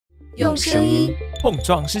用声音碰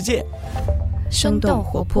撞世界，生动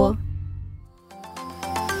活泼。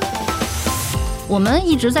我们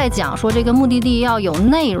一直在讲说这个目的地要有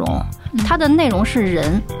内容，它的内容是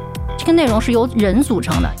人，这个内容是由人组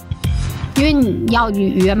成的。因为你要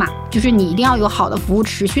履约嘛，就是你一定要有好的服务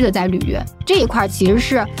持续的在履约，这一块其实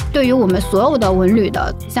是对于我们所有的文旅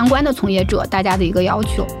的相关的从业者大家的一个要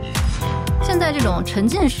求。现在这种沉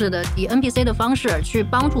浸式的以 NPC 的方式去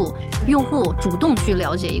帮助用户主动去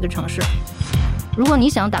了解一个城市。如果你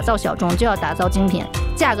想打造小众，就要打造精品，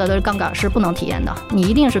价格的杠杆是不能体验的，你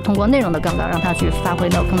一定是通过内容的杠杆让它去发挥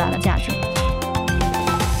到更大的价值。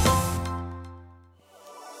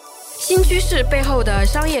新趋势背后的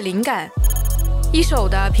商业灵感，一手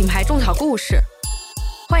的品牌种草故事。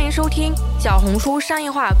欢迎收听小红书商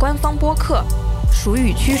业化官方播客属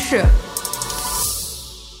于趋势。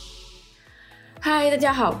嗨，大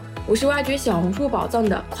家好，我是挖掘小红书宝藏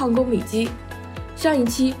的矿工米基。上一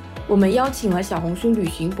期我们邀请了小红书旅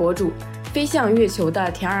行博主飞向月球的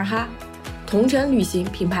田二哈，同程旅行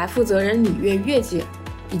品牌负责人李月姐，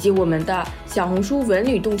以及我们的小红书文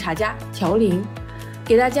旅洞察家乔玲，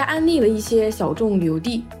给大家安利了一些小众旅游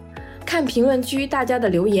地。看评论区大家的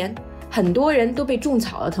留言，很多人都被种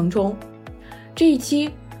草了腾冲。这一期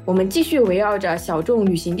我们继续围绕着小众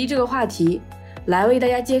旅行地这个话题，来为大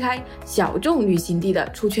家揭开小众旅行地的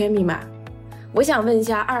出圈密码。我想问一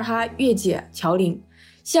下二哈、月姐、乔玲，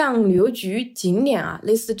像旅游局、景点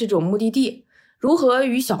类似这种目的地，如何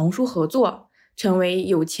与小红书合作，成为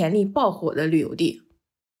有潜力爆火的旅游地？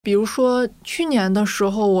比如说去年的时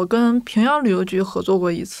候，我跟平遥旅游局合作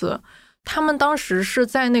过一次，他们当时是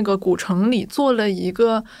在那个古城里做了一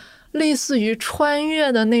个类似于穿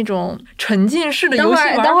越的那种沉浸式的游戏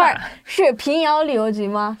玩法。等会儿是平遥旅游局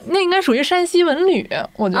吗？那应该属于山西文旅，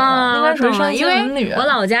我觉得应该属于山西文旅。因为我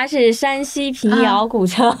老家是山西平遥古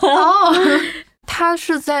城。它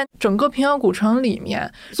是在整个平遥古城里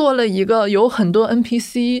面做了一个有很多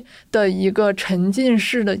NPC 的一个沉浸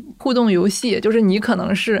式的互动游戏，就是你可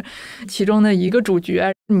能是其中的一个主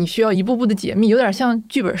角，你需要一步步的解密，有点像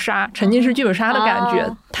剧本杀，沉浸式剧本杀的感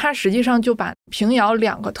觉。它实际上就把平遥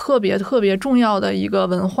两个特别重要的一个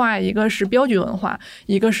文化，一个是镖局文化，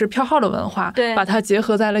一个是票号的文化，把它结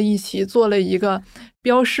合在了一起，做了一个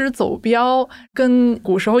镖师走镖跟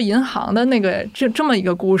古时候银行的那个这么一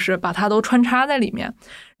个故事，把它都穿插在里面。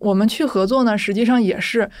我们去合作呢，实际上也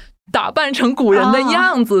是打扮成古人的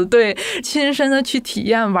样子，对，亲身的去体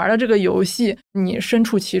验玩的这个游戏，你身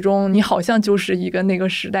处其中，你好像就是一个那个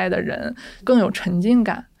时代的人，更有沉浸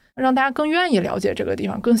感，让大家更愿意了解这个地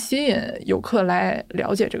方，更吸引游客来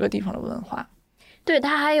了解这个地方的文化。对，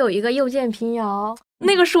它还有一个又见平遥，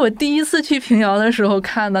那个是我第一次去平遥的时候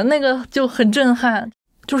看的，那个就很震撼。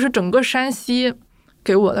就是整个山西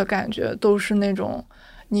给我的感觉都是那种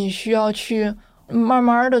你需要去慢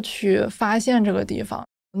慢的去发现这个地方，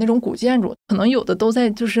那种古建筑可能有的都在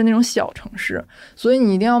就是那种小城市，所以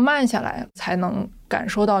你一定要慢下来才能感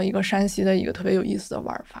受到一个山西的一个特别有意思的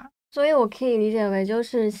玩法。所以我可以理解为就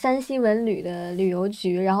是山西文旅的旅游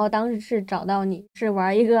局，然后当时是找到你是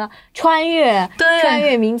玩一个穿越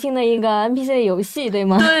明清的一个 NPC 的游戏，对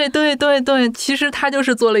吗？对，其实他就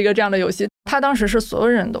是做了一个这样的游戏，他当时是所有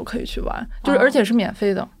人都可以去玩，就是而且是免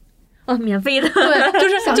费的。免费的。对，就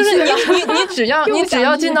是你只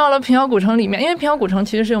要进到了平遥古城里面，因为平遥古城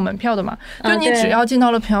其实是有门票的嘛，就你只要进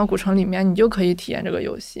到了平遥古城里面，你就可以体验这个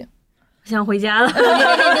游戏。想回家了。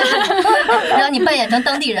然后你扮演成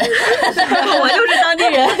当地人。我就是当地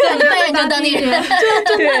人。对，你扮演成当地人。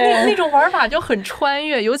对，那种玩法就很穿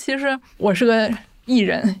越，尤其是我是个艺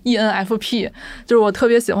人 ENFP， 就是我特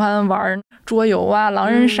别喜欢玩桌游啊、狼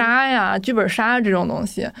人杀呀、剧本杀这种东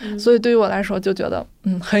西，所以对于我来说就觉得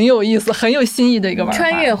很有意思，很有新意的一个玩法。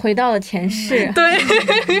穿越回到了前世。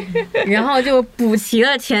对。然后就补齐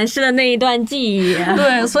了前世的那一段记忆。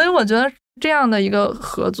对，所以我觉得这样的一个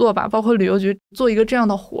合作吧，包括旅游局做一个这样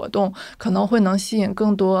的活动，可能会能吸引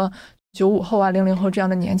更多95后啊、00后这样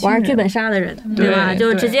的年轻人玩剧本杀的人，对吧？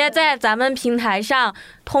就直接在咱们平台上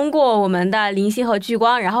通过我们的灵犀和聚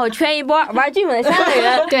光，然后圈一波玩剧本杀的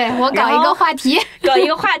人。对，我搞一个话题，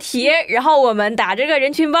然后我们打这个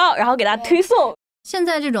人群包，然后给他推送。现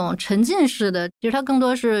在这种沉浸式的，其实它更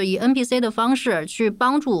多是以 NPC 的方式去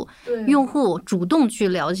帮助用户主动去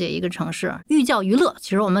了解一个城市，寓教于乐。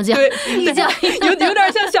其实我们讲寓教有点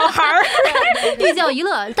像小孩儿，寓教于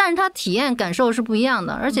乐，但是它体验感受是不一样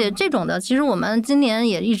的。而且这种的，其实我们今年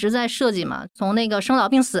也一直在设计嘛，从那个生老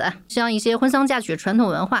病死，像一些婚丧嫁娶传统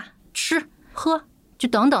文化、吃喝就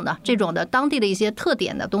等等的这种的当地的一些特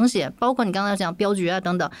点的东西，包括你刚才讲镖局啊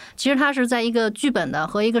等等，其实它是在一个剧本的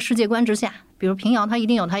和一个世界观之下。比如平遥它一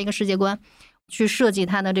定有它一个世界观，去设计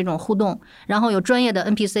它的这种互动，然后有专业的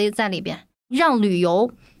NPC 在里边，让旅游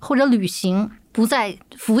或者旅行不再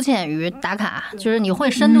浮浅于打卡，就是你会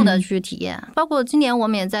深度的去体验。包括今年我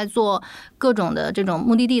们也在做各种的这种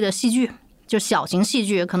目的地的戏剧，就小型戏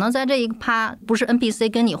剧，可能在这一趴不是 NPC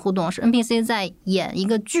跟你互动，是 NPC 在演一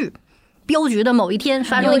个剧，镖局的某一天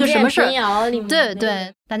发生了一个什么事儿。对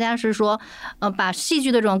对，大家是说把戏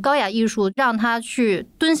剧的这种高雅艺术让他去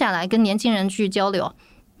蹲下来跟年轻人去交流，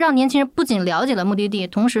让年轻人不仅了解了目的地，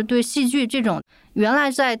同时对戏剧这种原来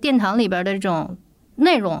在殿堂里边的这种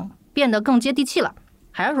内容变得更接地气了。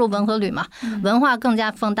还是说文和旅嘛，文化更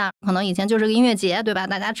加放大，可能以前就是个音乐节，对吧？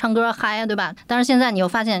大家唱歌嗨，对吧？但是现在你又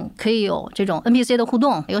发现可以有这种 NPC 的互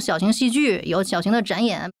动，有小型戏剧，有小型的展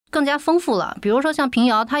演，更加丰富了。比如说像平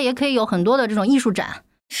遥，它也可以有很多的这种艺术展、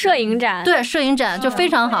摄影展，对，摄影展就非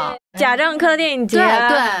常好。贾樟柯电影节，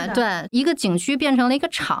对，一个景区变成了一个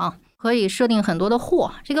场。可以设定很多的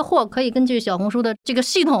货，这个货可以根据小红书的这个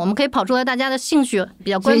系统，我们可以跑出来大家的兴趣比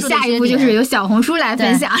较关注的一些点。下一步就是由小红书来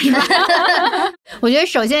分享，是吧？我觉得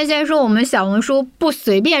首先先说我们小红书不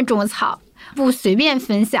随便种草，不随便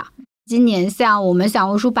分享。今年像我们小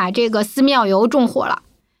红书把这个寺庙游种火了，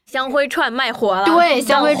香灰串卖火了，对，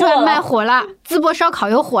香灰串卖火了，淄博烧烤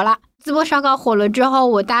又火了。淄博烧烤火了之后，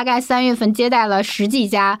我大概3月份接待了10几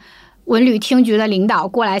家文旅厅局的领导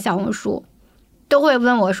过来小红书。都会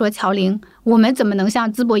问我说，乔玲，我们怎么能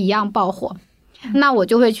像淄博一样爆火？那我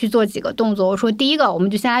就会去做几个动作。我说第一个，我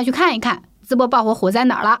们就先来去看一看淄博爆火火在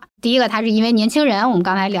哪儿了。第一个，它是因为年轻人，我们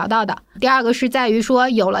刚才聊到的。第二个是在于说，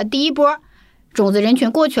有了第一波种子人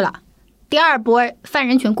群过去了，第二波泛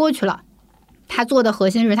人群过去了，他做的核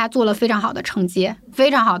心是他做了非常好的承接，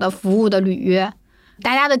非常好的服务的履约，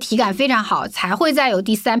大家的体感非常好，才会再有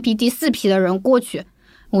第3批、第4批的人过去。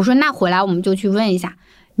我说那回来我们就去问一下，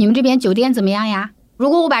你们这边酒店怎么样呀？如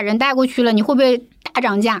果我把人带过去了，你会不会大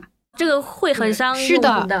涨价？这个会很伤用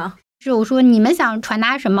户的。是我说你们想传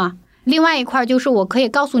达什么？另外一块就是我可以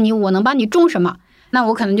告诉你我能帮你种什么。那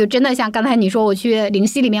我可能就真的像刚才你说，我去灵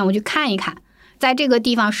溪里面我去看一看，在这个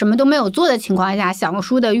地方什么都没有做的情况下，小红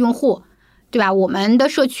书的用户，对吧？我们的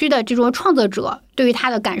社区的这种创作者对于他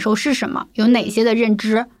的感受是什么？有哪些的认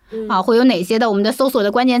知啊？会有哪些的我们的搜索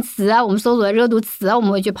的关键词，我们搜索的热度词，我们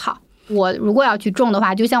会去跑。我如果要去种的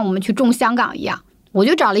话，就像我们去种香港一样，我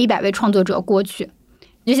就找了100位创作者过去。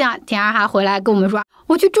就像田二哈回来跟我们说，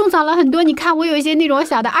我去种草了很多，你看我有一些那种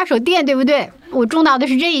小的二手店，对不对？我种到的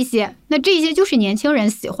是这一些，那这些就是年轻人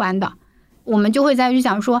喜欢的，我们就会再去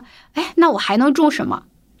想说，哎，那我还能种什么？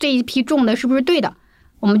这一批种的是不是对的？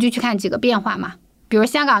我们就去看几个变化嘛。比如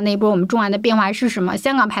香港那一波我们种完的变化是什么？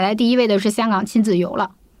香港排在第1位的是香港亲子游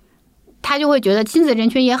了，他就会觉得亲子人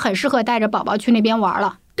群也很适合带着宝宝去那边玩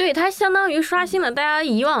了。对，它相当于刷新了大家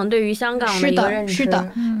以往对于香港的一个认知。是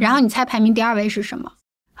的。然后你猜排名第2位是什么？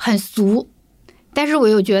很俗，但是我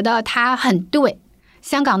又觉得它很对。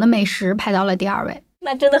香港的美食排到了第2位，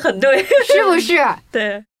那真的很对，是不是？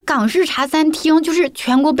对，港式茶餐厅就是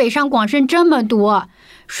全国北上广深这么多，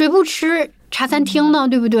谁不吃茶餐厅呢？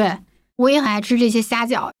对不对？我也很爱吃这些虾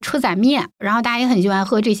饺、车仔面，然后大家也很喜欢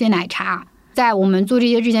喝这些奶茶。在我们做这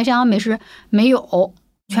些之前，香港美食没有，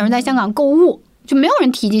全是在香港购物。就没有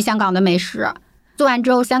人提及香港的美食，做完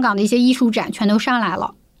之后香港的一些艺术展全都上来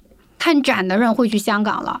了，看展的人会去香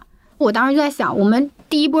港了。我当时就在想，我们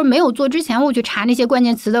第一波没有做之前，我去查那些关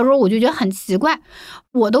键词的时候，我就觉得很奇怪。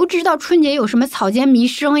我都知道春节有什么草间弥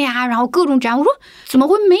生呀，然后各种展，我说怎么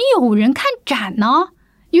会没有人看展呢？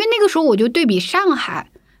因为那个时候我就对比上海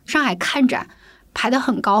看展排得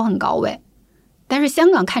很高很高位，但是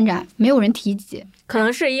香港看展没有人提及。可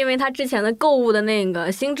能是因为他之前的购物的那个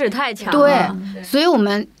心智太强了。对，所以我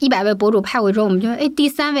们100位博主派回之后，我们就第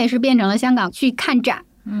3位是变成了香港去看展，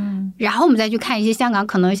然后我们再去看一些香港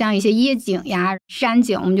可能像一些夜景呀、山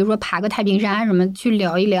景，我们就说爬个太平山什么去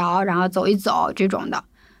聊一聊，然后走一走这种的，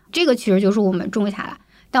这个其实就是我们种下来。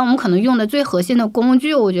但我们可能用的最核心的工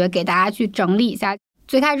具，我觉得给大家去整理一下。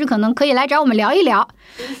最开始可能可以来找我们聊一聊，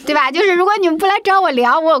对吧？就是如果你们不来找我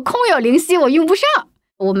聊，我空有灵犀，我用不上。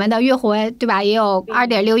我们的月活，对吧？也有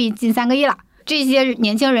2.6亿，近3个亿了。这些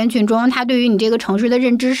年轻人群中，他对于你这个城市的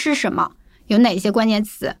认知是什么？有哪些关键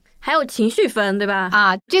词？还有情绪分，对吧？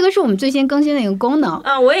啊，这个是我们最新更新的一个功能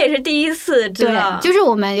啊，我也是第一次知道。对，就是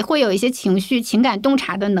我们会有一些情感洞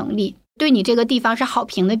察的能力，对你这个地方是好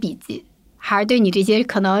评的笔记，还是对你这些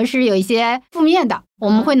可能是有一些负面的，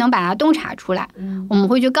我们会能把它洞察出来。我们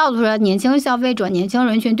会去告诉说，年轻消费者、年轻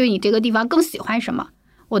人群对你这个地方更喜欢什么，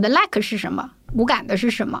我的 like 是什么，无感的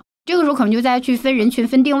是什么。这个时候可能就再去分人群、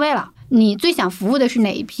分定位了。你最想服务的是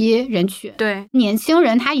哪一批人群？对，年轻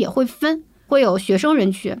人他也会分，会有学生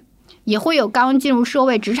人群，也会有刚进入社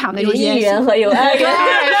会职场的这些有1人和有2人，对，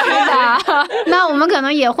是的。那我们可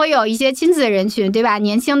能也会有一些亲子人群，对吧？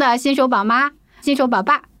年轻的新手宝妈、新手宝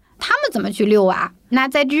爸，他们怎么去遛娃？那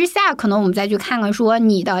在之下，可能我们再去看看说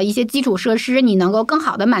你的一些基础设施，你能够更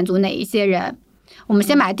好的满足哪一些人。我们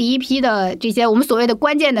先把第一批的这些我们所谓的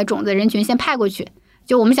关键的种子人群先派过去。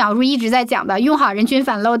就我们小红书一直在讲的，用好人群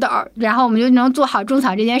反漏斗，然后我们就能做好种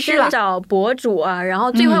草这件事了。找博主啊，然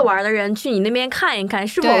后最会玩的人去你那边看一看，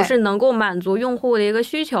是否是能够满足用户的一个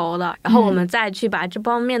需求的，然后我们再去把这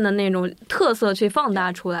方面的那种特色去放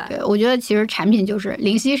大出来。对，我觉得其实产品就是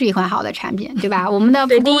灵犀是一款好的产品，对吧？我们的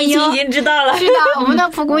蒲公英第一期已经知道了，是的，我们的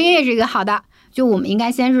蒲公英也是一个好的。就我们应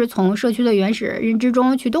该先是从社区的原始认知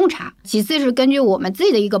中去洞察，其次是根据我们自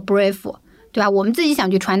己的一个 brief， 对吧？我们自己想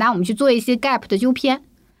去传达，我们去做一些 gap 的纠偏，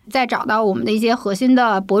再找到我们的一些核心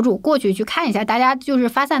的博主过去看一下，大家就是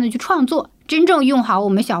发散的去创作，真正用好我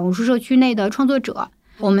们小红书社区内的创作者。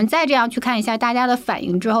我们再这样去看一下大家的反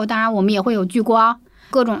应之后，当然我们也会有聚光，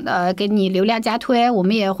各种的给你流量加推，我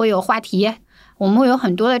们也会有话题，我们会有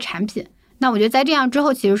很多的产品。那我觉得在这样之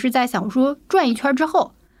后，其实是在小红书转一圈之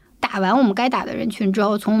后，打完我们该打的人群之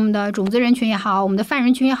后，从我们的种子人群也好，我们的泛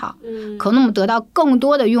人群也好，可能我们得到更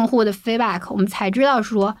多的用户的 feedback， 我们才知道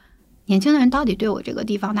说年轻的人到底对我这个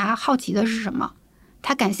地方他好奇的是什么，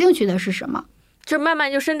他感兴趣的是什么，这慢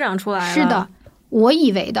慢就生长出来了。是的，我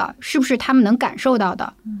以为的是不是他们能感受到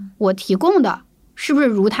的，我提供的是不是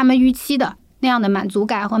如他们预期的那样的满足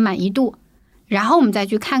感和满意度，然后我们再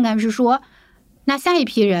去看看是说那下一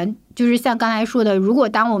批人，就是像刚才说的，如果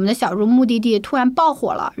当我们的小众目的地突然爆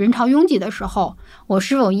火了，人潮拥挤的时候，我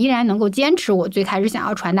是否依然能够坚持我最开始想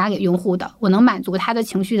要传达给用户的，我能满足他的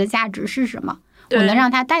情绪的价值是什么，我能让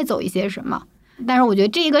他带走一些什么。但是我觉得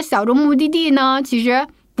这个小众目的地呢，其实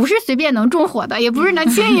不是随便能种火的，也不是能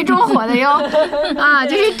轻易种火的哟。啊，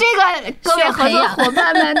就是这个各位合作伙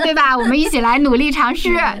伴们，对吧？我们一起来努力尝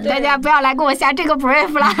试，大家不要来给我下这个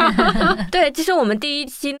brief 了。对，其实我们第一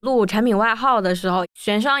期录产品外号的时候，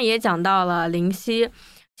玄商也讲到了灵犀。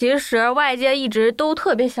其实外界一直都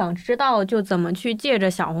特别想知道，就怎么去借着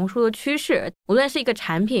小红书的趋势，无论是一个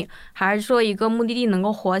产品，还是说一个目的地能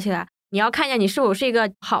够火起来，你要看一下你是否是一个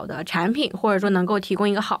好的产品，或者说能够提供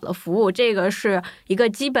一个好的服务，这个是一个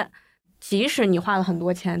基本。即使你花了很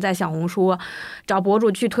多钱在小红书找博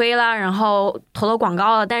主去推了，然后投了广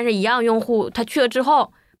告了，但是一样用户他去了之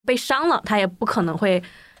后被伤了，他也不可能会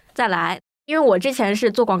再来。因为我之前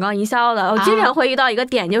是做广告营销的，我经常会遇到一个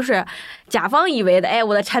点，就是甲方以为的，哎，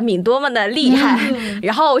我的产品多么的厉害，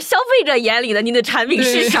然后消费者眼里的你的产品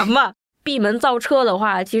是什么？闭门造车的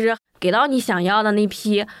话，其实给到你想要的那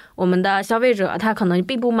批我们的消费者，他可能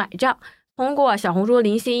并不买账。通过小红书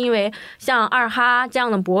灵犀，因为像二哈这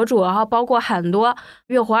样的博主，然后包括很多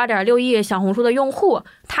月活2.6亿小红书的用户，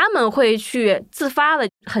他们会去自发的、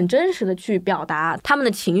很真实的去表达他们的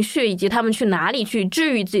情绪，以及他们去哪里去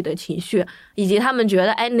治愈自己的情绪，以及他们觉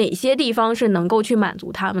得哪些地方是能够去满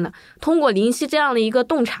足他们的。通过灵犀这样的一个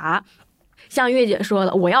洞察，像月姐说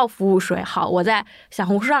的，我要服务谁？好，我在小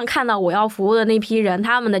红书上看到我要服务的那批人，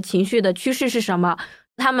他们的情绪的趋势是什么？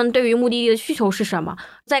他们对于目的地的需求是什么？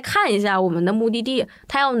再看一下我们的目的地，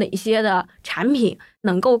它有哪些的产品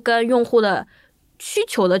能够跟用户的需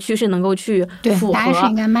求的趋势能够去符合？答案是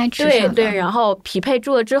应该卖吃对对，然后匹配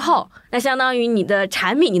住了之后，那相当于你的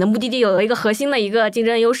产品、你的目的地有了一个核心的一个竞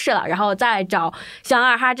争优势了，然后再找像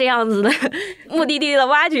二哈这样子的目的地的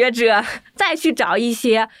挖掘者，再去找一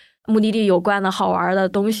些目的地有关的好玩的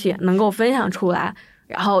东西能够分享出来，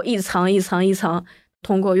然后一层一层一层。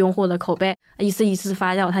通过用户的口碑一次一次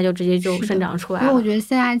发酵，它就直接就生长出来了。因为我觉得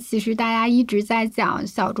现在其实大家一直在讲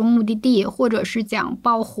小众目的地，或者是讲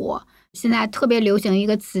爆火，现在特别流行一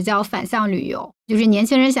个词叫反向旅游，就是年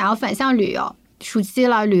轻人想要反向旅游，暑期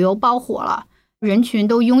了，旅游爆火了，人群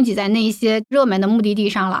都拥挤在那一些热门的目的地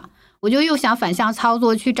上了，我就又想反向操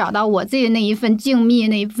作，去找到我自己的那一份静谧，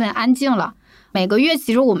那一份安静了。每个月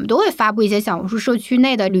其实我们都会发布一些小红书社区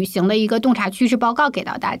内的旅行的一个洞察趋势报告给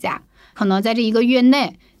到大家。可能在这一个月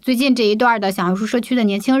内，最近这一段的小红书社区的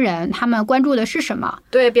年轻人，他们关注的是什么？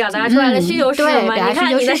对，表达出来的需求是什么？你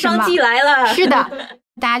看你的商机来了。是的，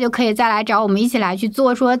大家就可以再来找我们一起来去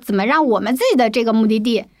做，说怎么让我们自己的这个目的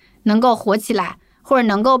地能够火起来，或者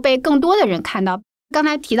能够被更多的人看到。刚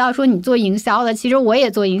才提到说你做营销的，其实我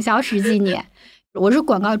也做营销10几年，我是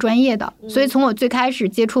广告专业的，所以从我最开始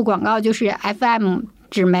接触广告就是 FM、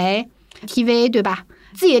纸媒、TV， 对吧？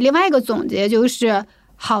自己另外一个总结就是，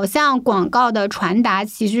好像广告的传达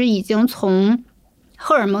其实已经从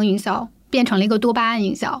荷尔蒙营销变成了一个多巴胺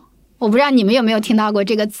营销。我不知道你们有没有听到过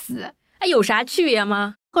这个词？有啥区别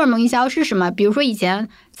吗？荷尔蒙营销是什么？比如说以前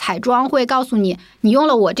彩妆会告诉你，你用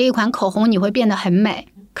了我这一款口红，你会变得很美。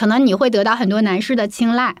可能你会得到很多男士的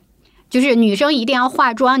青睐，就是女生一定要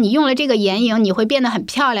化妆，你用了这个眼影你会变得很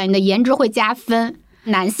漂亮，你的颜值会加分。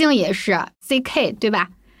男性也是 CK 对吧，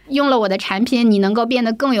用了我的产品你能够变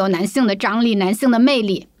得更有男性的张力，男性的魅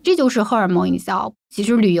力，这就是荷尔蒙营销。其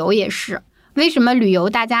实旅游也是，为什么旅游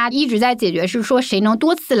大家一直在解决是说谁能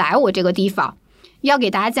多次来我这个地方，要给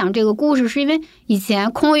大家讲这个故事，是因为以前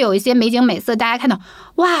空有一些美景美色，大家看到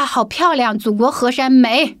哇好漂亮，祖国河山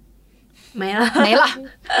美没了，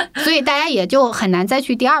所以大家也就很难再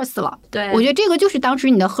去第二次了。对，我觉得这个就是当时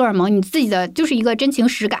你的荷尔蒙，你自己的就是一个真情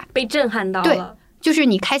实感，被震撼到了。对，就是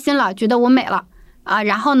你开心了，觉得我美了啊，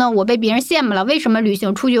然后呢，我被别人羡慕了。为什么旅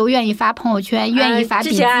行出去又愿意发朋友圈，愿意发笔记？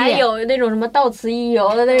之前还有那种什么到此一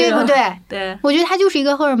游的那种，对不对？对，我觉得它就是一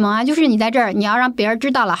个荷尔蒙啊，就是你在这儿，你要让别人知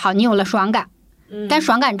道了，好，你有了爽感。但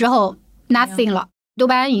爽感之后 nothing 了。多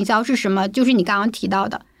巴胺营销是什么？就是你刚刚提到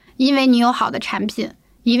的，因为你有好的产品，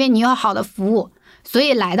因为你有好的服务，所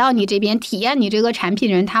以来到你这边体验你这个产品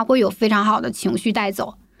的人，他会有非常好的情绪带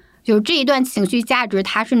走。就是这一段情绪价值，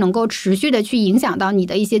它是能够持续的去影响到你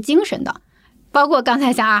的一些精神的。包括刚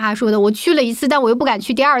才像阿哈说的，我去了一次，但我又不敢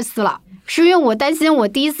去第二次了，是因为我担心我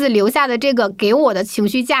第一次留下的这个给我的情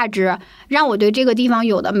绪价值，让我对这个地方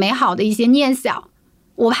有的美好的一些念想，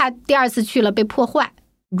我怕第二次去了被破坏。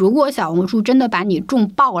如果小红书真的把你种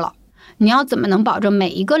爆了，你要怎么能保证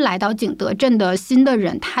每一个来到景德镇的新的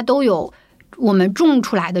人，他都有我们种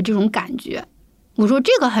出来的这种感觉？我说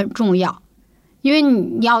这个很重要，因为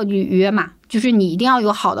你要履约嘛，就是你一定要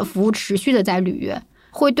有好的服务持续的在履约，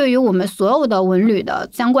会对于我们所有的文旅的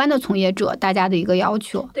相关的从业者大家的一个要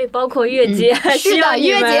求。对，包括月结，是的，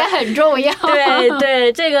月结很重要。对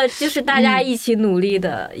对，这个就是大家一起努力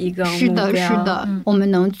的一个目标。是的，是的。我们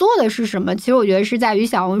能做的是什么？其实我觉得是在于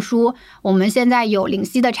小红书，我们现在有灵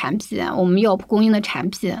犀的产品，我们有供应的产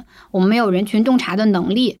品，我们有人群洞察的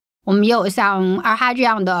能力，我们也有像二哈这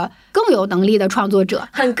样的更有能力的创作者，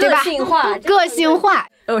很个性化，个性化。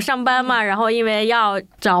我上班嘛，然后因为要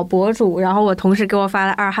找博主，然后我同事给我发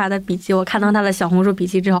了二哈的笔记，我看到他的小红书笔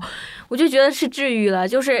记之后，我就觉得是治愈了，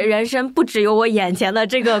就是人生不只有我眼前的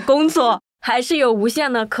这个工作，还是有无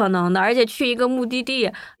限的可能的，而且去一个目的地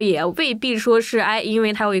也未必说是因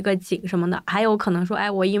为它有一个景什么的，还有可能说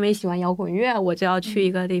我因为喜欢摇滚乐，我就要去一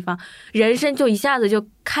个地方，人生就一下子就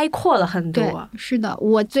开阔了很多。对，是的，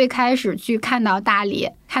我最开始去看到大理，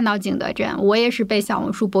看到景德镇，我也是被小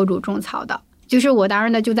红书博主种草的。就是我当时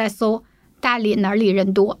呢就在搜大理哪里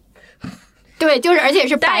人多，对，就是而且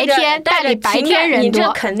是白天，大理白天人多，你这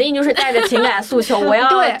肯定就是带着情感诉求，我要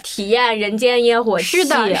体验人间烟火气。是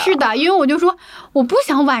的，是的，因为我就说我不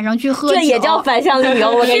想晚上去喝酒，这也叫反向旅游。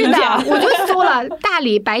我跟你讲，我就搜了大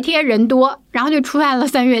理白天人多，然后就出现了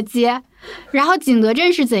三月街。然后景德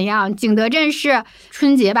镇是怎样？景德镇是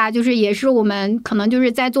春节吧，就是也是我们可能就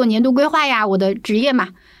是在做年度规划呀，我的职业嘛。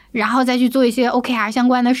然后再去做一些 OKR 相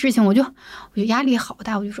关的事情，我就压力好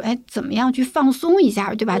大，我就说怎么样去放松一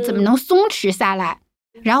下，对吧？怎么能松弛下来？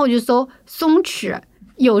然后我就搜松弛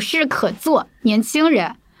有事可做年轻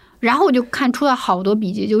人，然后我就看出了好多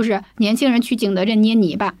笔记，就是年轻人去景德镇捏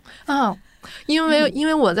泥巴啊。因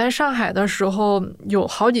为我在上海的时候有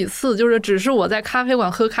好几次，就是只是我在咖啡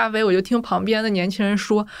馆喝咖啡，我就听旁边的年轻人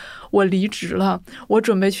说我离职了，我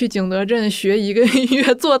准备去景德镇学1个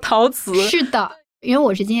月做陶瓷。是的，因为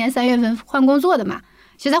我是今年3月份换工作的嘛，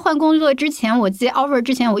其实在换工作之前，我接 offer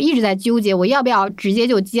之前，我一直在纠结我要不要直接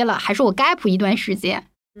就接了，还是我 gap 一段时间。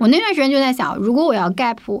我那段时间就在想，如果我要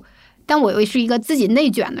gap， 但我又是一个自己内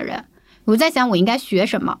卷的人，我在想我应该学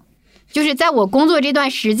什么。就是在我工作这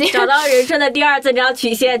段时间，找到人生的第2增长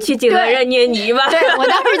曲线，去景德镇捏泥巴。对，我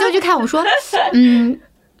当时就去看，我说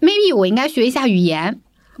maybe 我应该学一下语言。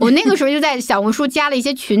我那个时候就在小红书加了一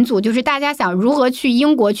些群组，就是大家想如何去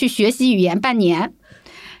英国去学习语言半年。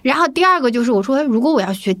然后第二个就是我说，如果我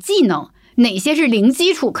要学技能，哪些是零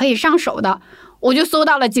基础可以上手的，我就搜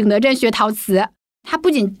到了景德镇学陶瓷。他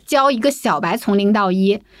不仅教一个小白从0到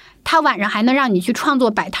1，他晚上还能让你去创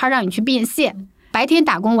作摆摊，让你去变现，白天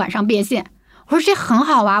打工，晚上变现。我说这很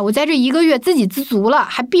好啊，我在这1个月自给自足了，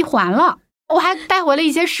还闭环了，我还带回了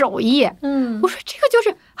一些手艺。我说这个就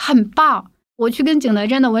是很棒。我去跟景德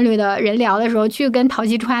镇的文旅的人聊的时候，去跟陶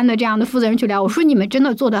溪川的这样的负责人去聊，我说你们真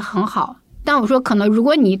的做得很好，但我说可能如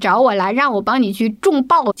果你找我来让我帮你去种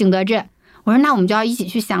爆景德镇，我说那我们就要一起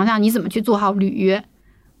去想想你怎么去做好履约。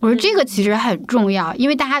我说这个其实很重要，因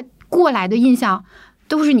为大家过来的印象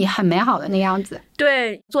都是你很美好的那样子。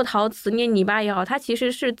对，做陶瓷捏泥巴也好，它其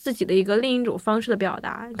实是自己的一个另一种方式的表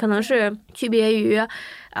达，可能是区别于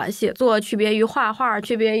写作，区别于画画，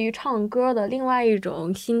区别于唱歌的另外一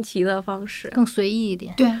种新奇的方式，更随意一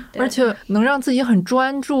点。对，而且能让自己很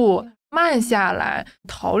专注。慢下来，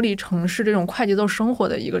逃离城市这种快节奏生活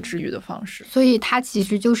的一个治愈的方式。所以它其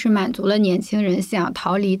实就是满足了年轻人想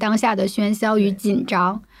逃离当下的喧嚣与紧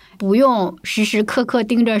张，不用时时刻刻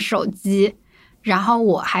盯着手机，然后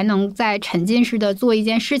我还能在沉浸式的做一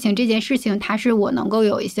件事情，这件事情它是我能够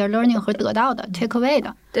有一些 learning 和得到的 take away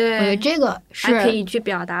的。对，我觉得这个是还可以去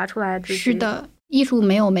表达出来。是的，艺术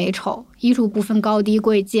没有美丑，艺术不分高低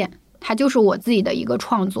贵贱，它就是我自己的一个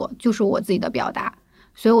创作，就是我自己的表达。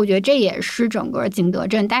所以我觉得这也是整个景德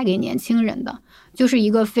镇带给年轻人的，就是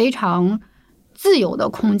一个非常自由的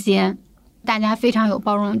空间，大家非常有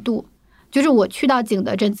包容度。就是我去到景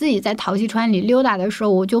德镇，自己在陶溪川里溜达的时候，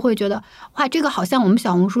我就会觉得，哇，这个好像我们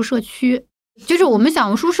小红书社区，就是我们小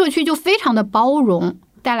红书社区就非常的包容，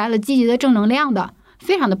带来了积极的正能量的，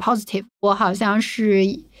非常的 positive。我好像是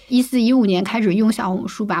14-15年开始用小红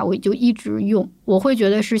书吧，我就一直用。我会觉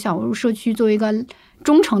得是小红书社区作为一个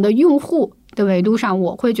忠诚的用户的维度上，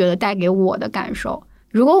我会觉得带给我的感受。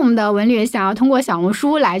如果我们的文旅想要通过小红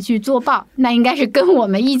书来去做报，那应该是跟我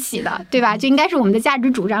们一起的，对吧？就应该是我们的价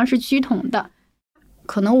值主张是趋同的。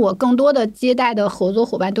可能我更多的接待的合作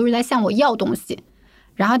伙伴都是在向我要东西，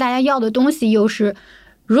然后大家要的东西又是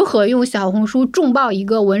如何用小红书众报一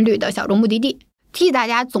个文旅的小众目的地。替大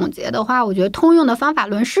家总结的话，我觉得通用的方法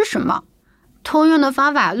论是什么？通用的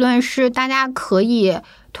方法论是大家可以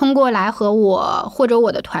通过来和我或者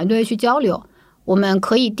我的团队去交流。我们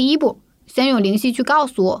可以第一步先用灵犀去告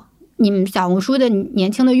诉我你们小红书的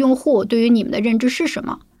年轻的用户对于你们的认知是什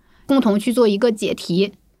么，共同去做一个解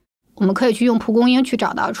题。我们可以去用蒲公英去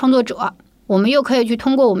找到创作者，我们又可以去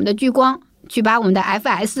通过我们的聚光去把我们的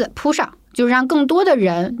FS 铺上，就是让更多的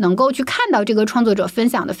人能够去看到这个创作者分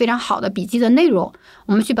享的非常好的笔记的内容。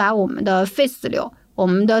我们去把我们的 Face 流，我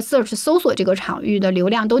们的 Search 搜索这个场域的流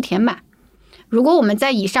量都填满。如果我们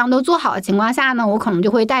在以上都做好的情况下呢，我可能就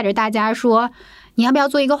会带着大家说，你要不要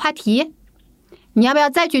做一个话题？你要不要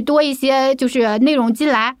再去多一些就是内容进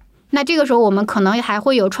来？那这个时候我们可能还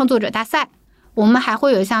会有创作者大赛，我们还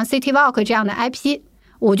会有像 City Walk 这样的 IP。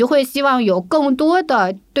我就会希望有更多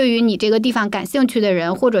的对于你这个地方感兴趣的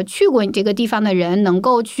人，或者去过你这个地方的人，能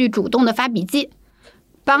够去主动的发笔记，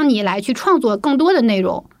帮你来去创作更多的内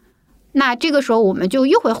容。那这个时候我们就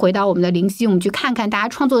又会回到我们的灵犀，我们去看看大家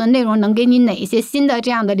创作的内容能给你哪一些新的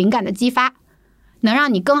这样的灵感的激发，能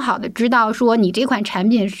让你更好的知道说你这款产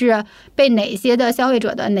品是被哪些的消费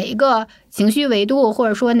者的哪一个情绪维度，或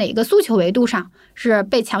者说哪个诉求维度上是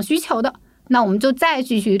被强需求的。那我们就再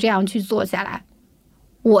继续这样去做下来。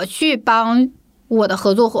我去帮我的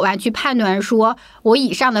合作伙伴去判断说我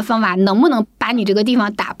以上的方法能不能把你这个地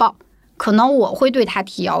方打爆，可能我会对他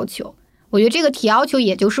提要求。我觉得这个提要求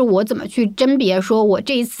也就是我怎么去甄别说我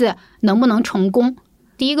这一次能不能成功。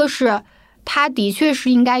第一个是他的确是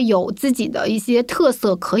应该有自己的一些特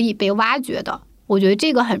色可以被挖掘的，我觉得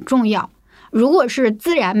这个很重要。如果是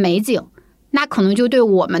自然美景，那可能就对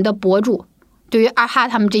我们的博主，对于二哈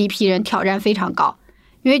他们这一批人挑战非常高，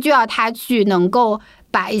因为就要他去能够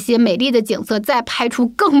把一些美丽的景色再拍出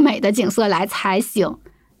更美的景色来才行，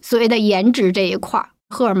所谓的颜值这一块，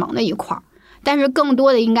荷尔蒙的一块。但是更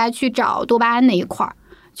多的应该去找多巴胺那一块，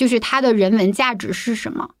就是它的人文价值是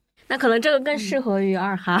什么。那可能这个更适合于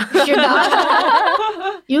二哈。是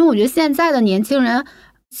的，因为我觉得现在的年轻人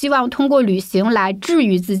希望通过旅行来治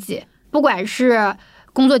愈自己，不管是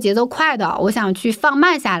工作节奏快的，我想去放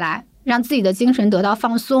慢下来，让自己的精神得到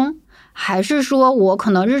放松，还是说我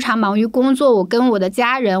可能日常忙于工作，我跟我的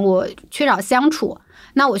家人我缺少相处，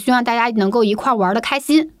那我希望大家能够一块玩得开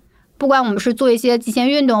心。不管我们是做一些极限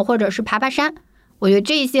运动，或者是爬爬山，我觉得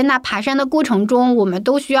这一些那爬山的过程中，我们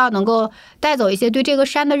都需要能够带走一些对这个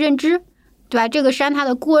山的认知，对吧？这个山它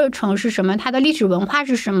的过程是什么？它的历史文化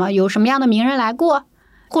是什么？有什么样的名人来过？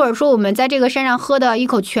或者说我们在这个山上喝的一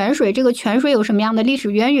口泉水，这个泉水有什么样的历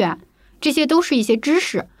史渊源？这些都是一些知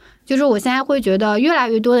识。就是我现在会觉得越来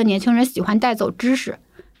越多的年轻人喜欢带走知识，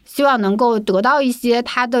希望能够得到一些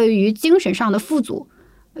他对于精神上的富足，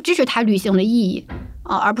这是他旅行的意义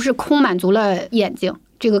而不是空满足了眼睛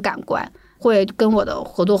这个感官。会跟我的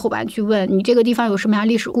合作伙伴去问你这个地方有什么样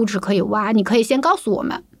历史故事可以挖，你可以先告诉我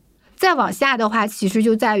们。再往下的话，其实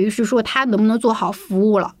就在于是说他能不能做好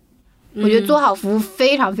服务了。我觉得做好服务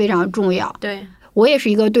非常非常重要。对，我也是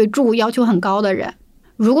一个对住要求很高的人，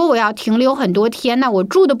如果我要停留很多天，那我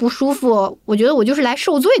住的不舒服，我觉得我就是来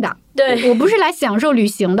受罪的。对，我不是来享受旅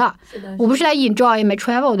行的，是的，我不是来 enjoy my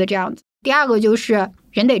travel 的这样子。第二个就是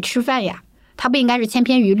人得吃饭呀，它不应该是千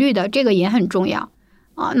篇一律的，这个也很重要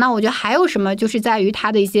那我觉得还有什么，就是在于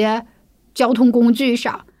它的一些交通工具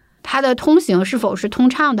上，它的通行是否是通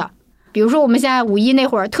畅的。比如说我们现在5·1那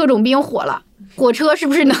会儿特种兵火了，火车是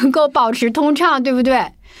不是能够保持通畅，对不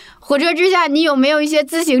对？火车之下你有没有一些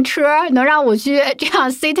自行车能让我去这样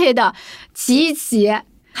city 的骑一骑，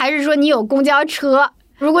还是说你有公交车？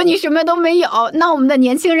如果你什么都没有，那我们的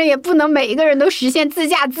年轻人也不能每一个人都实现自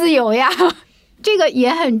驾自由呀，这个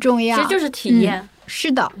也很重要。其实就是体验。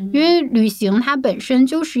是的，因为旅行它本身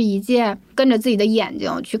就是一件跟着自己的眼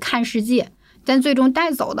睛去看世界，但最终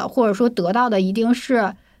带走的或者说得到的一定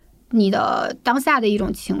是你的当下的一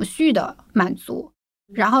种情绪的满足。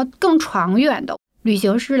然后更长远的旅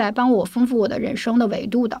行是来帮我丰富我的人生的维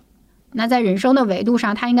度的。那在人生的维度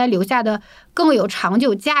上，它应该留下的更有长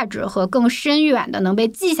久价值和更深远的能被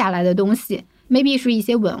记下来的东西 maybe 是一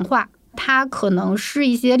些文化，它可能是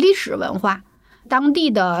一些历史文化，当地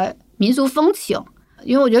的民俗风情。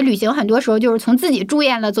因为我觉得旅行很多时候就是从自己住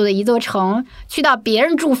厌了做的一座城去到别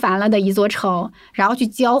人住烦了的一座城，然后去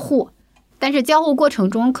交互，但是交互过程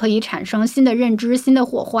中可以产生新的认知、新的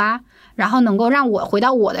火花，然后能够让我回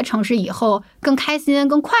到我的城市以后更开心、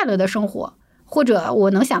更快乐的生活，或者我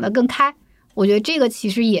能想得更开。我觉得这个其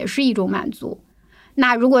实也是一种满足。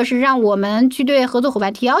那如果是让我们去对合作伙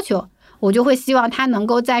伴提要求，我就会希望他能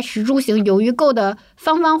够在食住行游于购的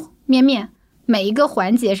方方面面每一个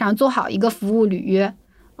环节上做好一个服务履约。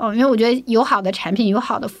因为我觉得有好的产品、有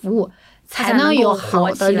好的服务，才能有好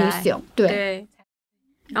的旅行。对。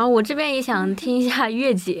然后我这边也想听一下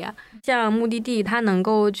月姐，像目的地，它能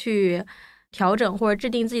够去调整或者制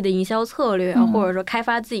定自己的营销策略，或者说开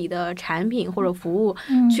发自己的产品或者服务，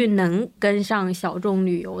去能跟上小众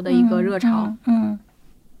旅游的一个热潮。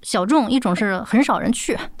小众一种是很少人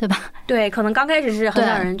去，对吧？对，可能刚开始是很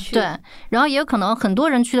少人去，对，然后也有可能很多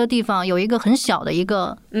人去的地方有一个很小的一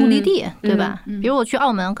个目的地，对吧？比如我去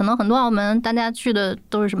澳门，可能很多澳门大家去的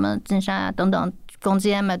都是什么金山啊等等，逛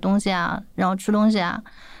街买东西啊，然后吃东西啊，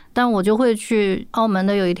但我就会去澳门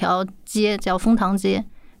的有一条街叫丰塘街，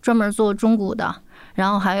专门做中古的，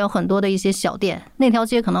然后还有很多的一些小店，那条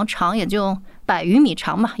街可能长也就100余米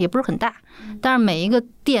长吧，也不是很大，但是每一个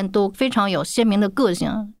店都非常有鲜明的个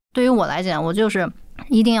性。对于我来讲，我就是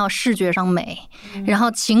一定要视觉上美，然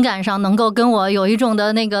后情感上能够跟我有一种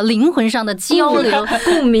的那个灵魂上的交流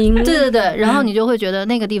共鸣。对对对，然后你就会觉得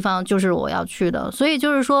那个地方就是我要去的。所以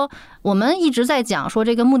就是说，我们一直在讲说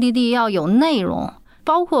这个目的地要有内容，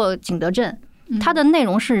包括景德镇，它的内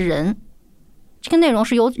容是人。这个内容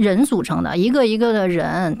是由人组成的，一个一个的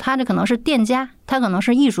人，他这可能是店家，他可能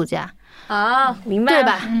是艺术家啊，明白了，对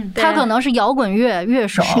吧？他可能是摇滚乐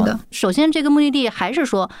手。是的。首先，这个目的地还是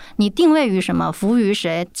说你定位于什么，服务于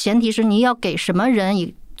谁，前提是你要给什么人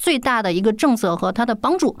以最大的一个政策和他的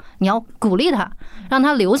帮助，你要鼓励他，让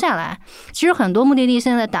他留下来。其实很多目的地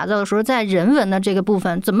现在打造的时候，在人文的这个部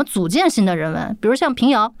分，怎么组建新的人文？比如像平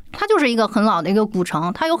遥，它就是一个很老的一个古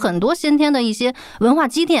城，它有很多先天的一些文化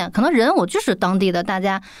积淀，可能人我就是当地的，大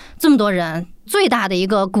家这么多人。最大的一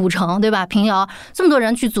个古城，对吧？平遥这么多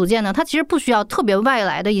人去组建呢，它其实不需要特别外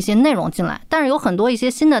来的一些内容进来，但是有很多一些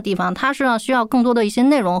新的地方，它是需要更多的一些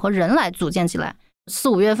内容和人来组建起来。4、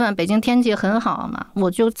5月份北京天气很好嘛，我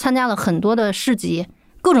就参加了很多的市集，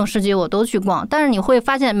各种市集我都去逛，但是你会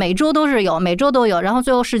发现每周都有，然后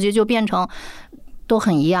最后市集就变成都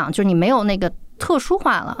很一样，就是你没有那个特殊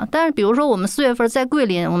化了。但是比如说我们4月份在桂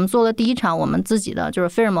林，我们做了第一场我们自己的就是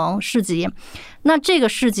菲尔蒙市集，那这个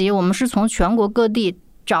市集我们是从全国各地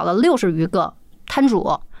找了60余个摊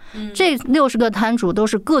主，这60个摊主都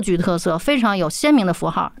是各具特色，非常有鲜明的符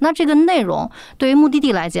号。那这个内容对于目的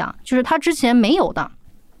地来讲，就是他之前没有的，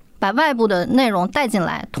把外部的内容带进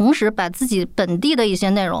来，同时把自己本地的一些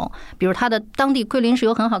内容，比如它的当地桂林是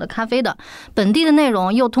有很好的咖啡的，本地的内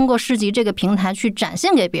容又通过市集这个平台去展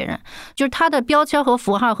现给别人，就是它的标签和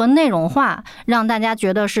符号和内容化，让大家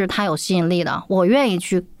觉得是它有吸引力的，我愿意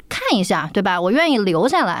去看一下，对吧？我愿意留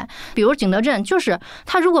下来。比如景德镇，就是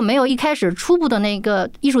它如果没有一开始初步的那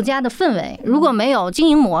个艺术家的氛围，如果没有经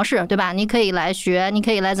营模式，对吧？你可以来学，你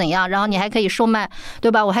可以来怎样，然后你还可以售卖，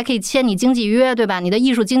对吧？我还可以签你经纪约，对吧？你的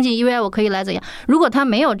艺术经纪约我可以来怎样？如果他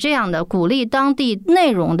没有这样的鼓励当地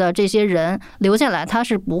内容的这些人留下来，他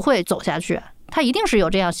是不会走下去。它一定是有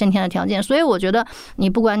这样先天的条件，所以我觉得你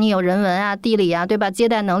不管你有人文啊、地理啊，对吧？接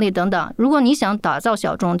待能力等等，如果你想打造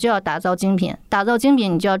小众，就要打造精品，打造精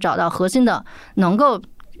品，你就要找到核心的能够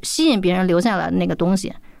吸引别人留下来的那个东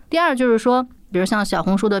西。第二就是说，比如像小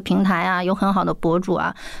红书的平台啊，有很好的博主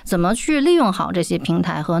啊，怎么去利用好这些平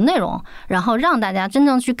台和内容，然后让大家真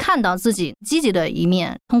正去看到自己积极的一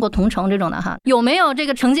面，通过同城这种的哈，有没有这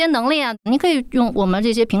个承接能力啊？你可以用我们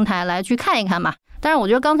这些平台来去看一看嘛。但是我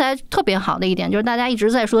觉得刚才特别好的一点就是大家一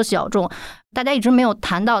直在说小众，大家一直没有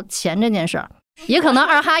谈到钱这件事儿。也可能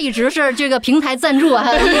二哈一直是这个平台赞助啊，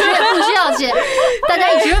一直也不需要钱，大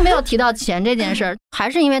家一直没有提到钱这件事儿，还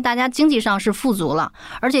是因为大家经济上是富足了，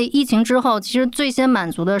而且疫情之后，其实最先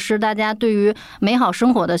满足的是大家对于美好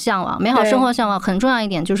生活的向往，美好生活向往很重要一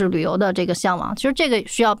点就是旅游的这个向往，其实这个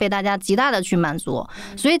需要被大家极大的去满足，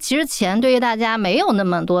所以其实钱对于大家没有那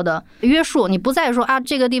么多的约束，你不再说啊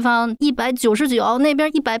这个地方199，那边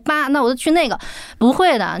180，那我就去那个，不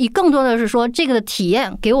会的，你更多的是说这个的体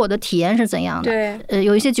验给我的体验是怎样的。对，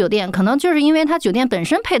有一些酒店可能就是因为它酒店本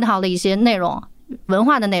身配套的一些内容。文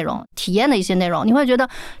化的内容、体验的一些内容，你会觉得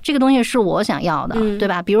这个东西是我想要的，对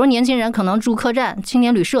吧？比如年轻人可能住客栈、青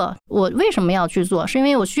年旅社，我为什么要去做？是因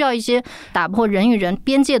为我需要一些打破人与人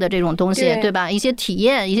边界的这种东西，对吧？一些体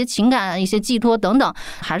验、一些情感、一些寄托等等，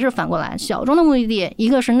还是反过来，小众的目的地，一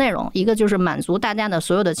个是内容，一个就是满足大家的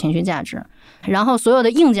所有的情绪价值，然后所有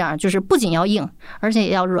的硬件就是不仅要硬，而且也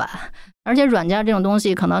要软。而且软件这种东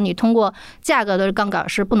西，可能你通过价格的杠杆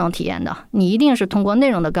是不能体验的，你一定是通过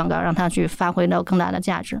内容的杠杆让它去发挥到更大的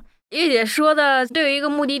价值。叶姐说的，对于一个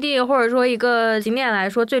目的地或者说一个景点来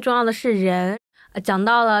说，最重要的是人。讲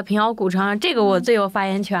到了平遥古城，这个我最有发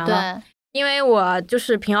言权了。对，因为我就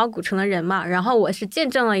是平遥古城的人嘛，然后我是见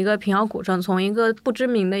证了一个平遥古城从一个不知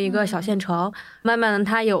名的一个小县城，慢慢的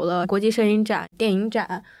它有了国际摄影展、电影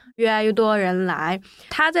展。越来越多人来，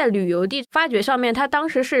他在旅游地发掘上面，他当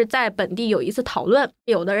时是在本地有一次讨论，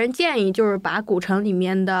有的人建议就是把古城里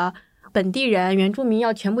面的本地人、原住民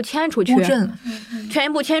要全部迁出去，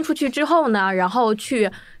全部迁出去之后呢，然后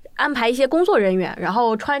去安排一些工作人员，然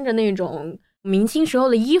后穿着那种明清时候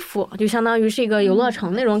的衣服，就相当于是一个游乐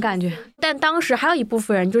城那种感觉。但当时还有一部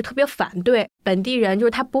分人就是特别反对，本地人就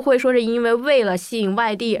是他不会说是因为了吸引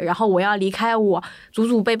外地，然后我要离开我祖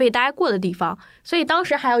祖辈辈待过的地方，所以当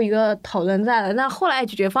时还有一个讨论在了。那后来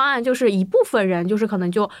解决方案就是一部分人就是可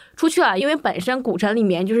能就出去了，因为本身古城里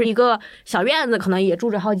面就是一个小院子，可能也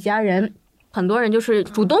住着好几家人。很多人就是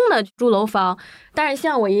主动的住楼房，但是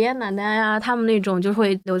像我爷爷奶奶啊，他们那种就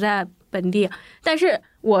会留在本地。但是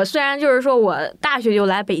我虽然就是说我大学就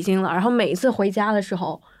来北京了，然后每次回家的时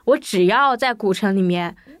候，我只要在古城里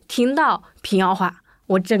面听到平遥话，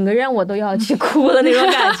我整个人我都要去哭的那种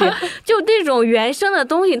感觉。就这种原生的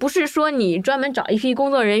东西，不是说你专门找一批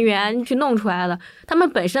工作人员去弄出来的，他们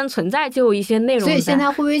本身存在就有一些内容在。所以现在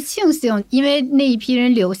会不会庆幸，因为那一批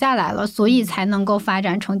人留下来了，所以才能够发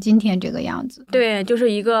展成今天这个样子？对，就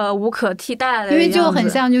是一个无可替代的。因为就很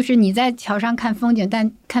像，就是你在桥上看风景，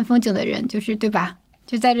但看风景的人就是对吧？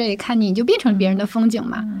就在这里看你就变成别人的风景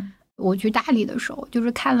嘛。我去大理的时候，就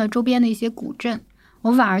是看了周边的一些古镇。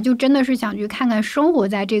我反而就真的是想去看看生活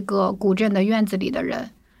在这个古镇的院子里的人，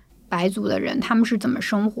白族的人，他们是怎么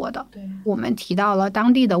生活的。对，我们提到了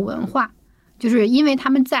当地的文化，就是因为他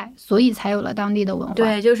们在，所以才有了当地的文化。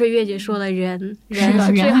对，就是月姐说的人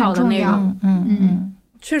是最好的内容。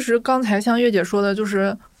确实，刚才像月姐说的，就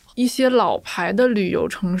是一些老牌的旅游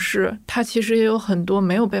城市，它其实也有很多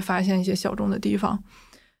没有被发现一些小众的地方。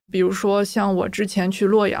比如说像我之前去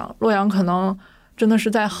洛阳，洛阳可能真的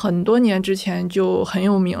是在很多年之前就很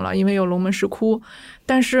有名了，因为有龙门石窟。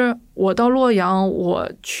但是我到洛阳，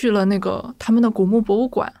我去了那个他们的古墓博物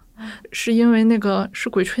馆，是因为那个是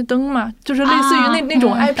鬼吹灯嘛，就是类似于那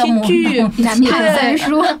种 IP 剧，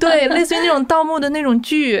对，类似于那种盗墓的那种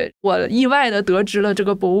剧。我意外的得知了这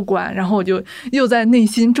个博物馆，然后我就又在内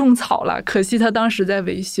心种草了。可惜他当时在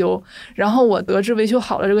维修，然后我得知维修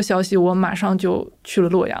好了这个消息，我马上就去了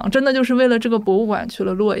洛阳，真的就是为了这个博物馆去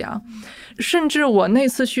了洛阳。甚至我那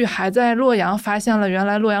次去还在洛阳发现了原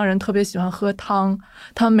来洛阳人特别喜欢喝汤，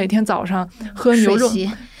他们每天早上喝牛肉，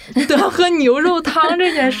对，喝牛肉汤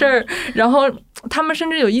这件事儿。然后他们甚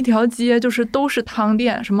至有一条街就是都是汤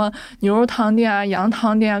店，什么牛肉汤店啊、羊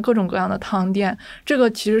汤店啊，各种各样的汤店。这个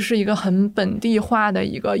其实是一个很本地化的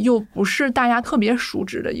一个，又不是大家特别熟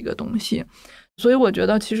知的一个东西。所以我觉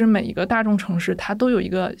得其实每一个大众城市它都有一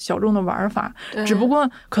个小众的玩法，只不过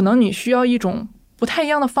可能你需要一种不太一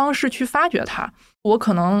样的方式去发掘它。我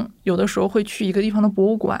可能有的时候会去一个地方的博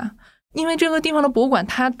物馆，因为这个地方的博物馆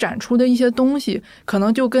它展出的一些东西可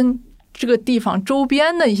能就跟这个地方周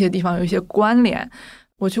边的一些地方有一些关联。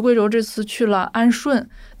我去贵州这次去了安顺，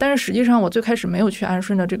但是实际上我最开始没有去安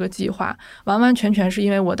顺的这个计划，完完全全是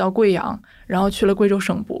因为我到贵阳，然后去了贵州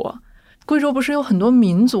省博。贵州不是有很多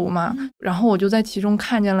民族嘛，然后我就在其中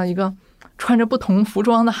看见了一个穿着不同服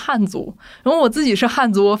装的汉族，然后我自己是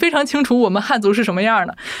汉族，我非常清楚我们汉族是什么样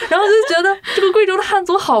的，然后就觉得这个贵州的汉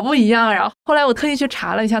族好不一样。然后后来我特意去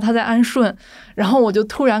查了一下他在安顺，然后我就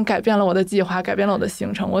突然改变了我的计划，改变了我的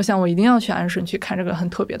行程。我想我一定要去安顺去看这个很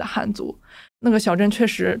特别的汉族。那个小镇确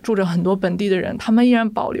实住着很多本地的人，他们依然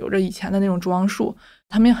保留着以前的那种装束，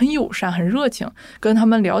他们也很友善很热情，跟他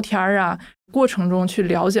们聊天啊，过程中去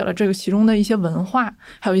了解了这个其中的一些文化，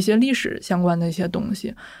还有一些历史相关的一些东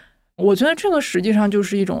西。我觉得这个实际上就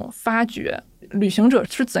是一种发掘旅行者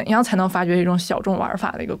是怎样才能发掘一种小众玩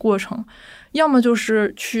法的一个过程，要么就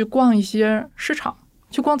是去逛一些市场，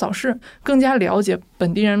去逛早市，更加了解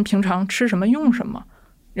本地人平常吃什么用什么，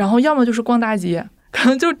然后要么就是逛大街，可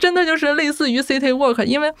能就真的就是类似于 City Walk。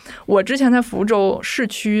 因为我之前在福州市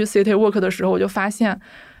区 City Walk 的时候，我就发现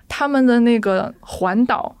他们的那个环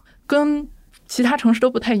岛跟其他城市都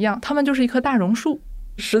不太一样，他们就是一棵大榕树，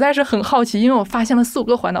实在是很好奇，因为我发现了4-5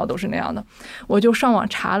个环岛都是那样的，我就上网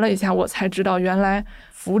查了一下，我才知道原来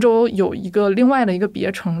福州有一个另外的一个别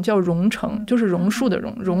称叫榕城，就是榕树的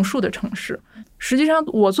榕树的城市。实际上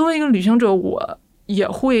我作为一个旅行者，我也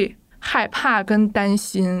会害怕跟担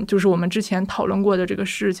心，就是我们之前讨论过的这个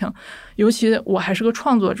事情，尤其我还是个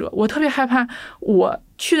创作者，我特别害怕我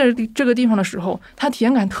去的这个地方的时候，它体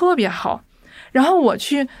验感特别好，然后我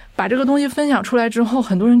去把这个东西分享出来之后，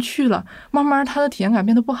很多人去了，慢慢它的体验感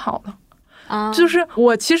变得不好了。就是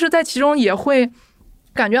我其实在其中也会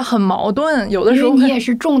感觉很矛盾，有的时候因为你也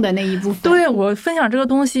是重的那一部分。对，我分享这个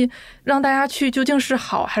东西让大家去究竟是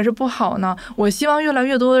好还是不好呢？我希望越来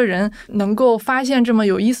越多的人能够发现这么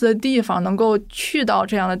有意思的地方，能够去到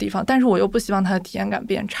这样的地方，但是我又不希望它的体验感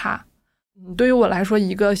变差。对于我来说，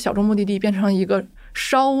一个小众目的地变成一个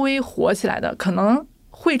稍微火起来的，可能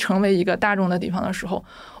会成为一个大众的地方的时候，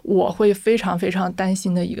我会非常非常担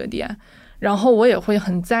心的一个点。然后我也会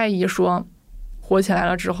很在意说火起来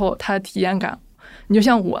了之后它的体验感。你就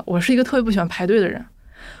像我是一个特别不喜欢排队的人，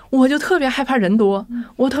我就特别害怕人多，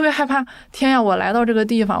我特别害怕天呀，我来到这个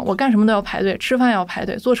地方，我干什么都要排队，吃饭要排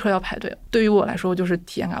队，坐车要排队，对于我来说就是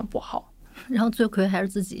体验感不好。然后罪魁还是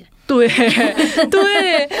自己。对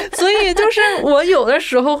对，所以就是我有的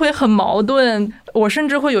时候会很矛盾，我甚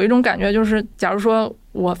至会有一种感觉，就是假如说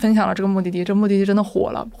我分享了这个目的地，这目的地真的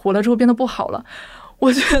火了之后变得不好了，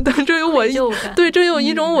我觉得这有我对，这有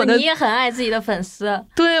一种我的，你也很爱自己的粉丝，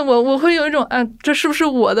对我会有一种这是不是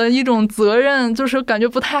我的一种责任，就是感觉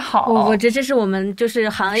不太好。我这是我们就是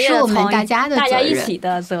行业是我们大家的责任，大家一起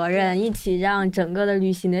的责任，一起让整个的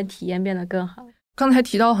旅行的体验变得更好。刚才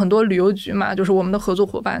提到很多旅游局嘛，就是我们的合作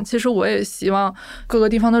伙伴，其实我也希望各个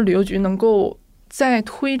地方的旅游局能够在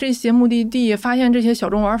推这些目的地，发现这些小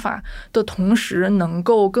众玩法的同时，能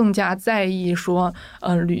够更加在意说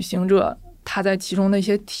旅行者他在其中的一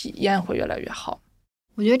些体验会越来越好。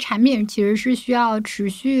我觉得产品其实是需要持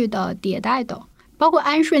续的迭代的，包括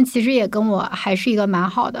安顺其实也跟我还是一个蛮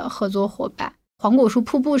好的合作伙伴。黄果树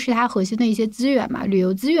瀑布是它核心的一些资源嘛，旅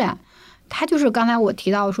游资源，它就是刚才我提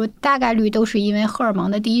到说大概率都是因为荷尔蒙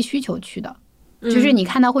的第一需求去的，就是你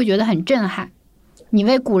看到会觉得很震撼，你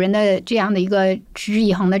为古人的这样的一个持之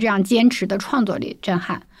以恒的这样坚持的创作力震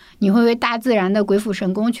撼，你会为大自然的鬼斧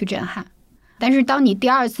神工去震撼。但是当你第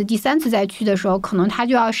2次第3次再去的时候，可能它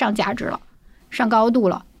就要上价值了，上高度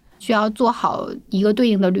了，需要做好一个对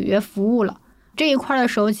应的履约服务了。这一块的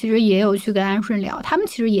时候其实也有去跟安顺聊，他们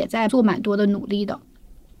其实也在做蛮多的努力的，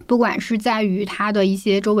不管是在于它的一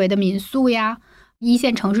些周围的民宿呀，一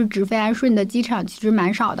线城市直飞安顺的机场其实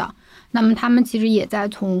蛮少的，那么他们其实也在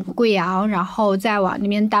从贵阳然后再往那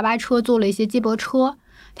边大巴车做了一些接驳车，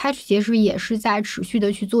它其实也是在持续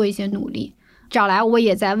的去做一些努力。找来我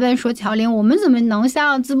也在问说，乔玲，我们怎么能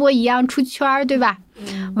像淄博一样出圈，对吧？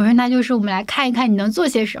我说那就是我们来看一看你能做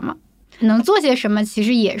些什么，能做些什么其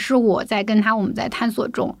实也是我在跟他我们在探索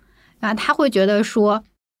中。他会觉得说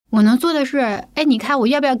我能做的是，你看我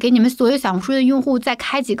要不要给你们所有小红书的用户再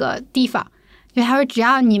开几个地方，就他说只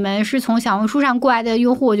要你们是从小红书上过来的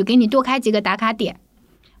用户，我就给你多开几个打卡点，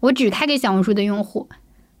我只开给小红书的用户。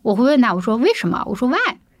我会问他，我说为什么？我说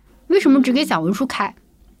why 为什么只给小红书开？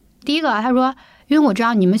第一个他说因为我知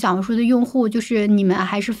道你们小红书的用户就是你们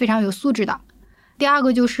还是非常有素质的，第二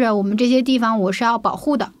个就是我们这些地方我是要保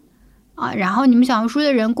护的然后你们小红书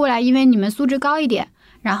的人过来，因为你们素质高一点，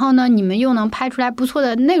然后呢你们又能拍出来不错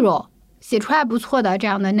的内容，写出来不错的这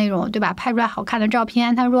样的内容，对吧？拍出来好看的照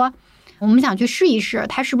片，他说我们想去试一试，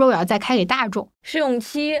他是不是我要再开给大众试用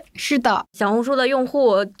期？是的，小红书的用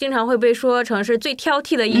户经常会被说成是最挑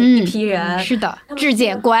剔的一批人。是的，质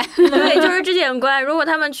检官。对，就是质检官。如果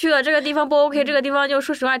他们去了这个地方不 OK， 这个地方就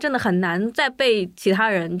说实话真的很难再被其他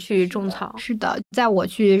人去种草。是的，在我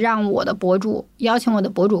去让我的博主邀请我的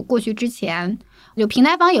博主过去之前，就平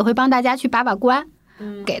台方也会帮大家去把关，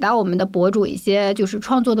给到我们的博主一些就是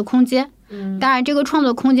创作的空间。当然这个创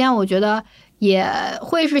作空间我觉得也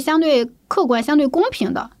会是相对客观相对公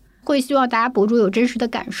平的，会希望大家博主有真实的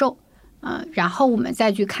感受，然后我们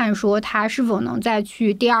再去看说它是否能再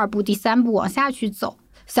去第2步、第3步往下去走。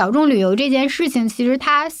小众旅游这件事情，其实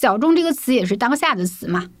它小众这个词也是当下的词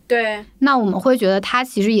嘛。对，那我们会觉得它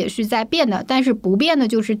其实也是在变的，但是不变的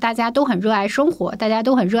就是大家都很热爱生活，大家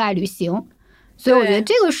都很热爱旅行，所以我觉得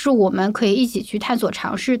这个是我们可以一起去探索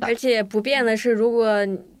尝试的。而且不变的是，如果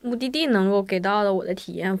目的地能够给到的我的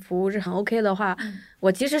体验服务是很 OK 的话，我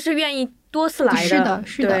其实是愿意多次来的。是的，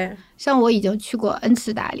是的。像我已经去过 N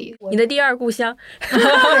次大理，你的第2故乡。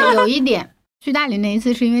对，有一点。去大理那一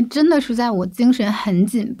次是因为真的是在我精神很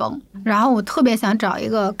紧绷，然后我特别想找一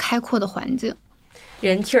个开阔的环境，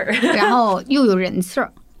人气儿，然后又有人气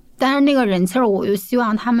儿，但是那个人气儿我又希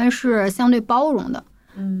望他们是相对包容的，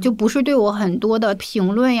就不是对我很多的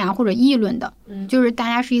评论呀或者议论的，就是大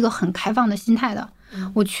家是一个很开放的心态的。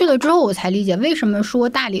我去了之后我才理解为什么说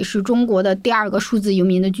大理是中国的第2个数字游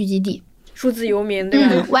民的聚集地。数字游民对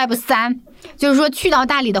吧？Web3，就是说去到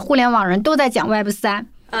大理的互联网人都在讲 Web3。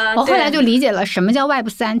我后来就理解了什么叫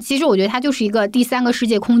Web3，其实我觉得它就是一个第3个世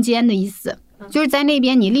界空间的意思，就是在那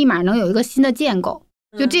边你立马能有一个新的建构，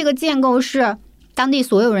就这个建构是当地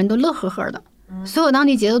所有人都乐呵呵的，所有当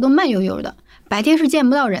地节奏都慢悠悠的，白天是见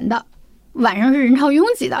不到人的，晚上是人潮拥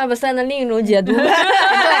挤的。Web3的另一种解读。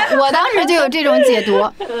对，我当时就有这种解读，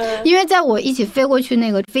因为在我一起飞过去那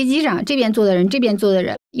个飞机上，这边坐的人，这边坐的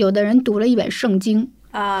人，有的人读了一本圣经。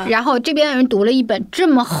然后这边的人读了一本这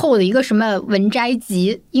么厚的一个什么文摘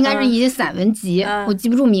集，应该是一些散文集，我记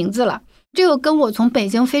不住名字了。这个跟我从北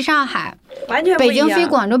京飞上海完全不一样，北京飞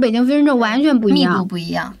广州、北京飞深圳完全不一样，密度不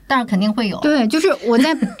一样，但是肯定会有。对，就是我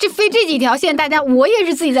在飞这几条线，大家我也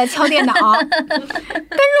是自己在敲电脑，但是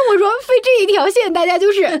我说飞这一条线，大家就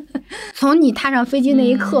是从你踏上飞机那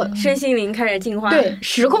一刻，身心灵开始进化，对，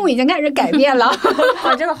时空已经开始改变了。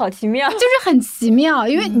哇，真的好奇妙，就是很奇妙，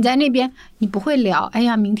因为你在那边你不会聊，哎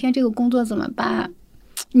呀，明天这个工作怎么办？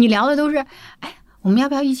你聊的都是，哎。我们要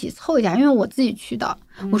不要一起凑一下？因为我自己去的，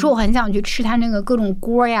我说我很想去吃他那个各种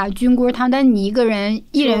锅呀，菌锅汤，但你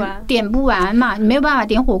一人点不完嘛，你没有办法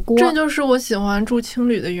点火锅。这就是我喜欢住青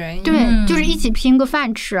旅的原因。对，就是一起拼个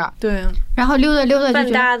饭吃。对，然后溜达溜达就觉得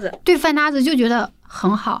饭搭子，对，饭搭子就觉得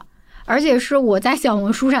很好。而且是我在小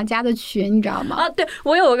红书上加的群，你知道吗？啊，对，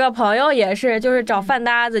我有个朋友也是，就是找饭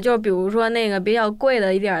搭子，就是比如说那个比较贵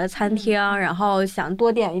的一点的餐厅，然后想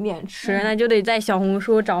多点一点吃，那就得在小红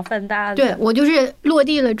书找饭搭子。对，我就是落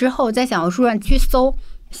地了之后，在小红书上去搜，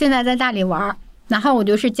现在在大理玩，然后我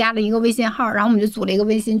就是加了一个微信号，然后我们就组了一个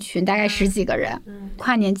微信群，大概10几个人，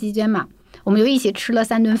跨年期间嘛，我们就一起吃了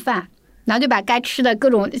3顿饭，然后就把该吃的各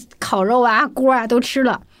种烤肉啊、锅啊都吃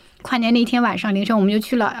了。跨年那天晚上凌晨，我们就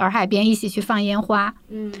去了洱海边一起去放烟花，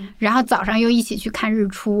然后早上又一起去看日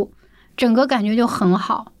出，整个感觉就很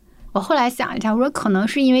好。我后来想一下，我说可能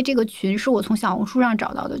是因为这个群是我从小红书上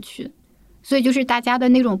找到的群，所以就是大家的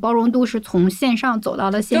那种包容度是从线上走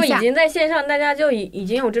到了线下，就已经在线上大家就已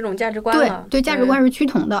经有这种价值观了。对，价值观是趋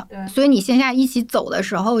同的，所以你线下一起走的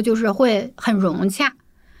时候就是会很融洽，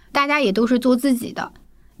大家也都是做自己的，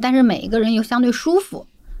但是每一个人又相对舒服。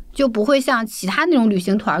就不会像其他那种旅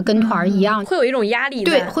行团跟团一样，会有一种压力在。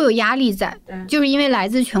对，会有压力在，就是因为来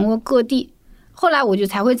自全国各地。后来我就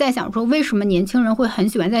才会在想说，为什么年轻人会很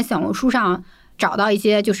喜欢在小红书上找到一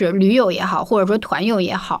些就是驴友也好，或者说团友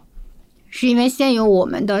也好，是因为先有我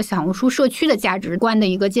们的小红书社区的价值观的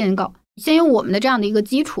一个建构，先有我们的这样的一个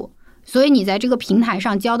基础，所以你在这个平台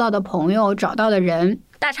上交到的朋友、找到的人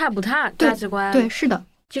大差不差，价值观。对，是的。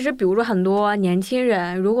其实比如说很多年轻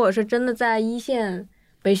人，如果是真的在一线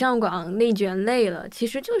北上广内卷累了，其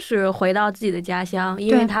实就是回到自己的家乡，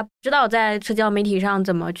因为他知道在社交媒体上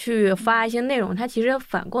怎么去发一些内容，他其实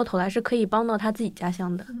反过头来是可以帮到他自己家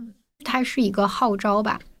乡的。它是一个号召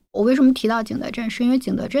吧。我为什么提到景德镇，是因为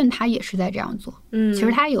景德镇它也是在这样做。其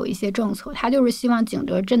实它有一些政策，它就是希望景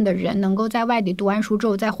德镇的人能够在外地读完书之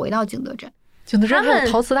后再回到景德镇。景德镇还有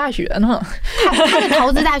陶瓷大学呢，他的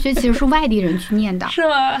陶瓷大学其实是外地人去念的，是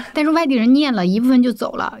吗？但是外地人念了一部分就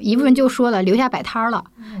走了，一部分就说了留下摆摊了。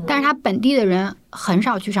但是他本地的人很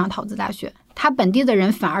少去上陶瓷大学，他本地的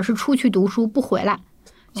人反而是出去读书不回来。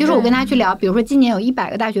就是我跟他去聊，比如说今年有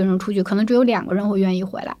100个大学生出去，可能只有2个人会愿意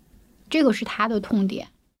回来，这个是他的痛点，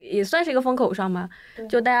也算是一个风口上吧。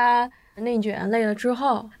就大家内卷累了之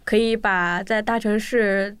后，可以把在大城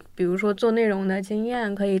市比如说做内容的经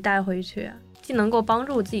验可以带回去，既能够帮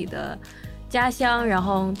助自己的家乡，然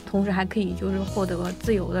后同时还可以就是获得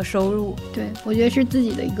自由的收入。对，我觉得是自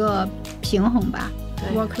己的一个平衡吧，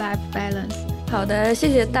 work-life balance。 好的，谢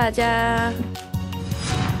谢大家。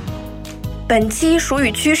本期俗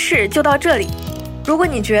语趋势就到这里，如果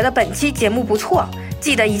你觉得本期节目不错，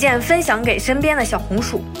记得一键分享给身边的小红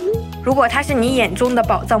薯。如果它是你眼中的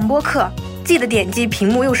宝藏播客，记记得点击屏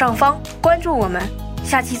幕右上方关注我们，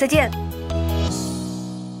下期再见。